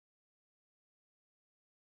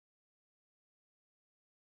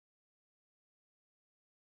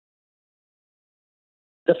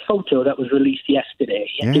the photo that was released yesterday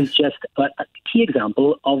is just a key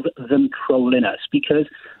example of them trolling us, because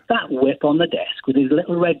that whip on the desk with his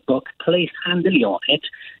little red book placed handily on it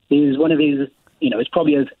is one of his, it's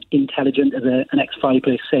probably as intelligent as an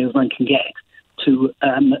ex-fireplace salesman can get to,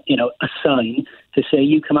 assign to say,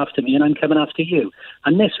 you come after me and I'm coming after you.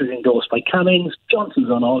 And this was endorsed by Cummings. Johnson's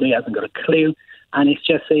on holiday, hasn't got a clue. And it's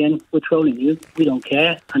just saying, we're trolling you, we don't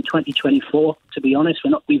care. And 2024, to be honest,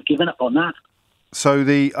 we've given up on that. So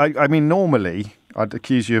normally I'd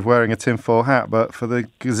accuse you of wearing a tinfoil hat, but for the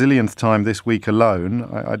gazillionth time this week alone,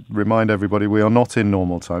 I'd remind everybody we are not in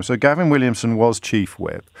normal time. So Gavin Williamson was Chief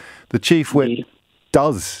Whip. The Chief Whip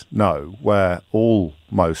does know where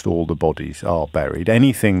almost all the bodies are buried.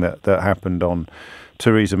 Anything that happened on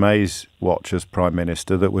Theresa May's watch as Prime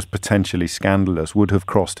Minister that was potentially scandalous would have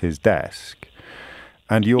crossed his desk.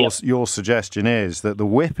 And your suggestion is that the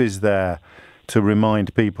whip is there to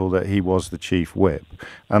remind people that he was the Chief Whip,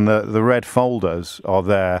 and the red folders are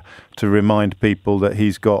there to remind people that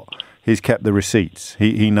he's kept the receipts.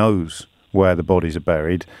 He knows where the bodies are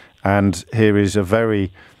buried, and here is a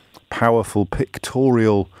very powerful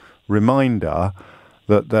pictorial reminder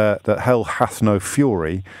that hell hath no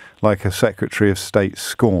fury like a Secretary of State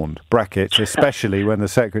scorned, brackets, especially when the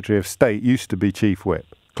Secretary of State used to be Chief Whip,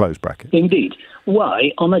 close bracket. Indeed.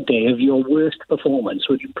 Why, on the day of your worst performance,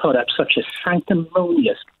 would you put up such a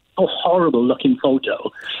sanctimonious, horrible-looking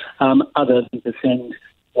photo, other than to send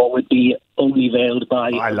what would be only veiled by...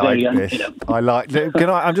 I like this.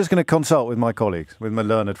 I'm just going to consult with my colleagues, with my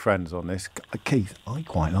learned friends on this. Keith, I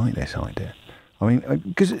quite like this idea. I mean,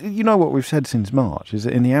 because you know what we've said since March is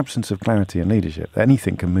that in the absence of clarity and leadership,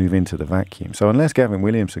 anything can move into the vacuum. So unless Gavin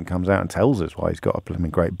Williamson comes out and tells us why he's got a blooming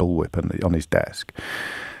great bullwhip on his desk,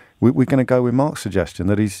 we're going to go with Mark's suggestion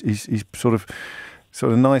that he's sort of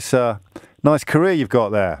nice career you've got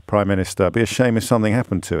there, Prime Minister. Be a shame if something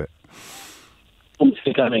happened to it.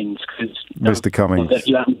 Mr. Cummings. Mr. Cummings.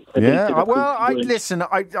 Listen,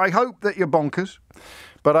 I hope that you're bonkers,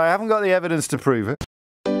 but I haven't got the evidence to prove it.